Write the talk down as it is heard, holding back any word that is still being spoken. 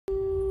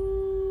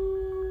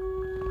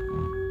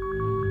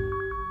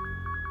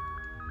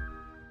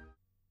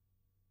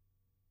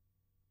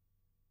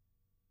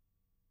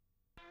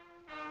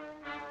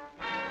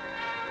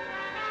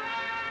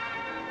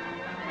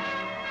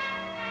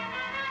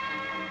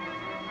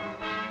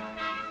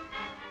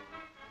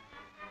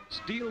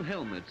Steel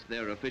helmets,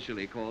 they're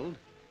officially called.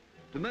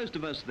 To most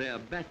of us, they're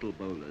battle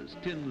bowlers,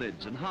 tin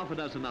lids, and half a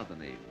dozen other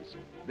names.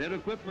 They're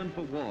equipment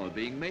for war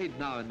being made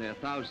now in their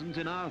thousands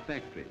in our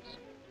factories.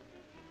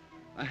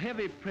 A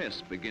heavy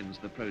press begins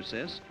the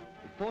process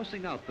of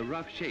forcing out the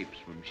rough shapes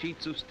from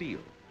sheets of steel.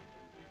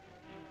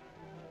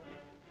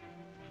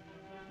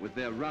 With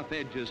their rough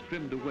edges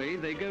trimmed away,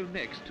 they go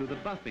next to the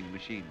buffing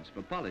machines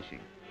for polishing.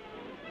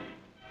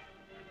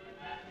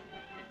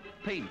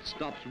 Paint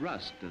stops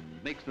rust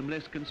and makes them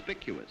less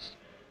conspicuous.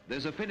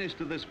 There's a finish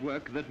to this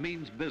work that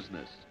means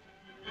business.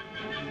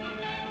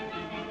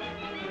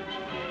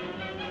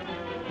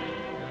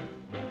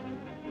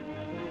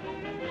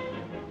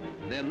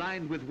 They're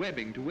lined with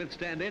webbing to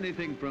withstand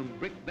anything from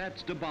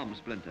brickbats to bomb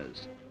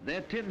splinters.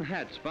 They're tin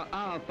hats for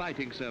our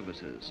fighting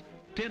services,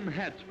 tin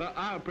hats for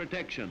our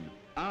protection,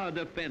 our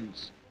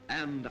defense,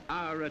 and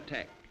our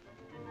attack.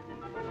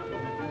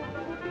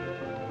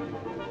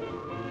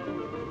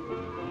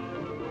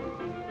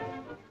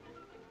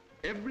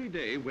 Every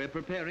day we're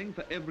preparing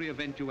for every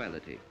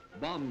eventuality.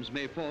 Bombs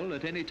may fall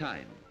at any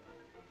time.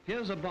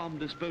 Here's a bomb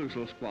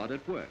disposal squad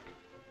at work,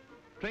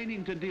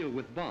 training to deal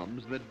with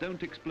bombs that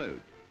don't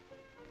explode.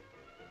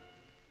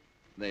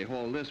 They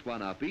haul this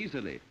one up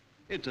easily.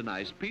 It's a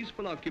nice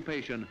peaceful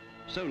occupation,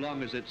 so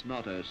long as it's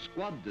not a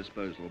squad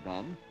disposal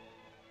bomb.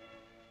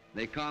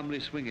 They calmly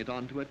swing it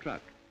onto a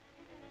truck.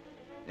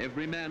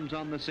 Every man's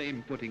on the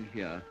same footing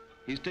here.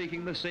 He's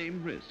taking the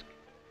same risk.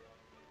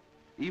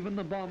 Even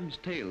the bomb's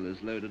tail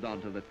is loaded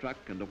onto the truck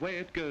and away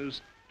it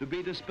goes to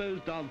be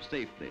disposed of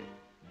safely.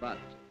 But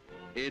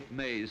it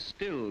may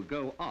still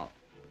go off.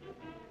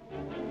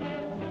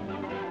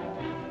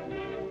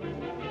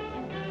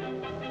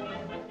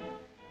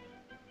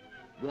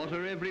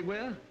 Water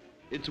everywhere?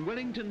 It's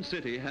Wellington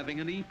City having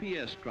an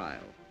E.P.S.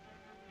 trial.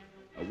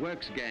 A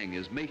works gang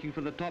is making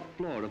for the top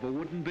floor of a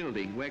wooden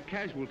building where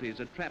casualties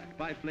are trapped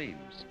by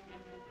flames.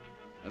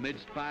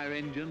 Amidst fire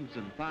engines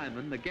and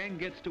firemen, the gang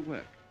gets to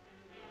work.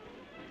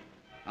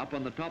 Up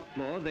on the top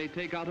floor, they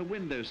take out a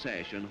window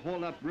sash and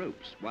haul up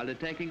ropes while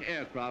attacking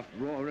aircraft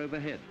roar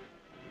overhead.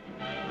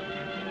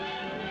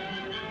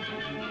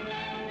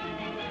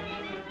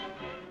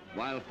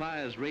 While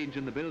fires rage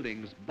in the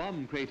buildings,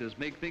 bomb craters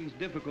make things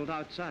difficult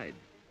outside.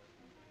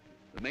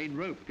 The main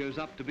rope goes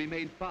up to be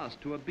made fast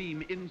to a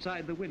beam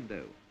inside the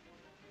window.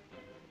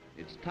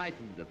 It's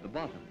tightened at the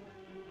bottom.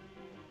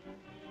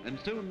 And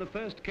soon the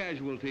first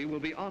casualty will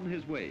be on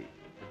his way.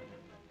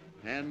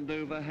 Hand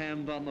over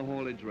hand on the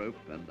haulage rope,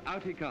 and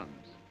out he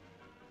comes.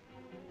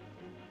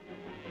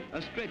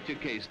 A stretcher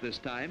case this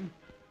time.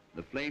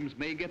 The flames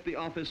may get the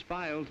office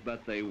files,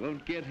 but they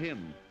won't get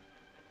him.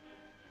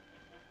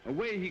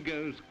 Away he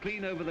goes,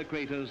 clean over the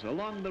craters,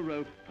 along the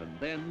rope, and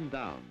then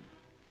down.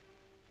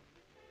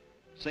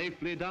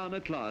 Safely down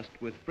at last,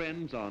 with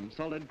friends on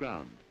solid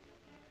ground.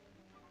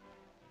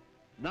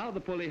 Now the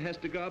pulley has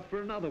to go up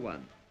for another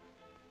one.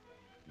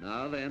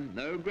 Now then,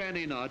 no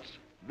granny knots.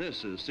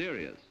 This is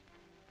serious.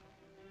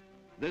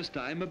 This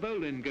time a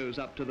bowline goes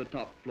up to the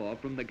top floor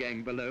from the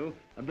gang below,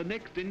 and the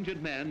next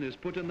injured man is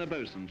put in the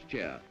bosun's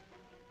chair.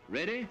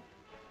 Ready?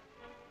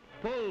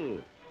 Pull!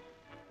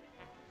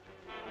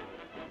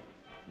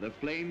 The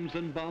flames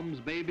and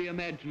bombs may be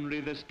imaginary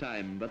this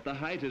time, but the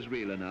height is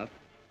real enough.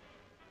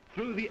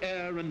 Through the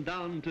air and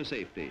down to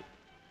safety.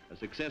 A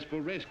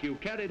successful rescue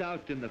carried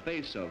out in the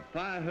face of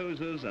fire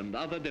hoses and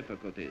other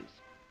difficulties.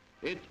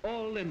 It's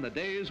all in the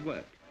day's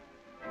work.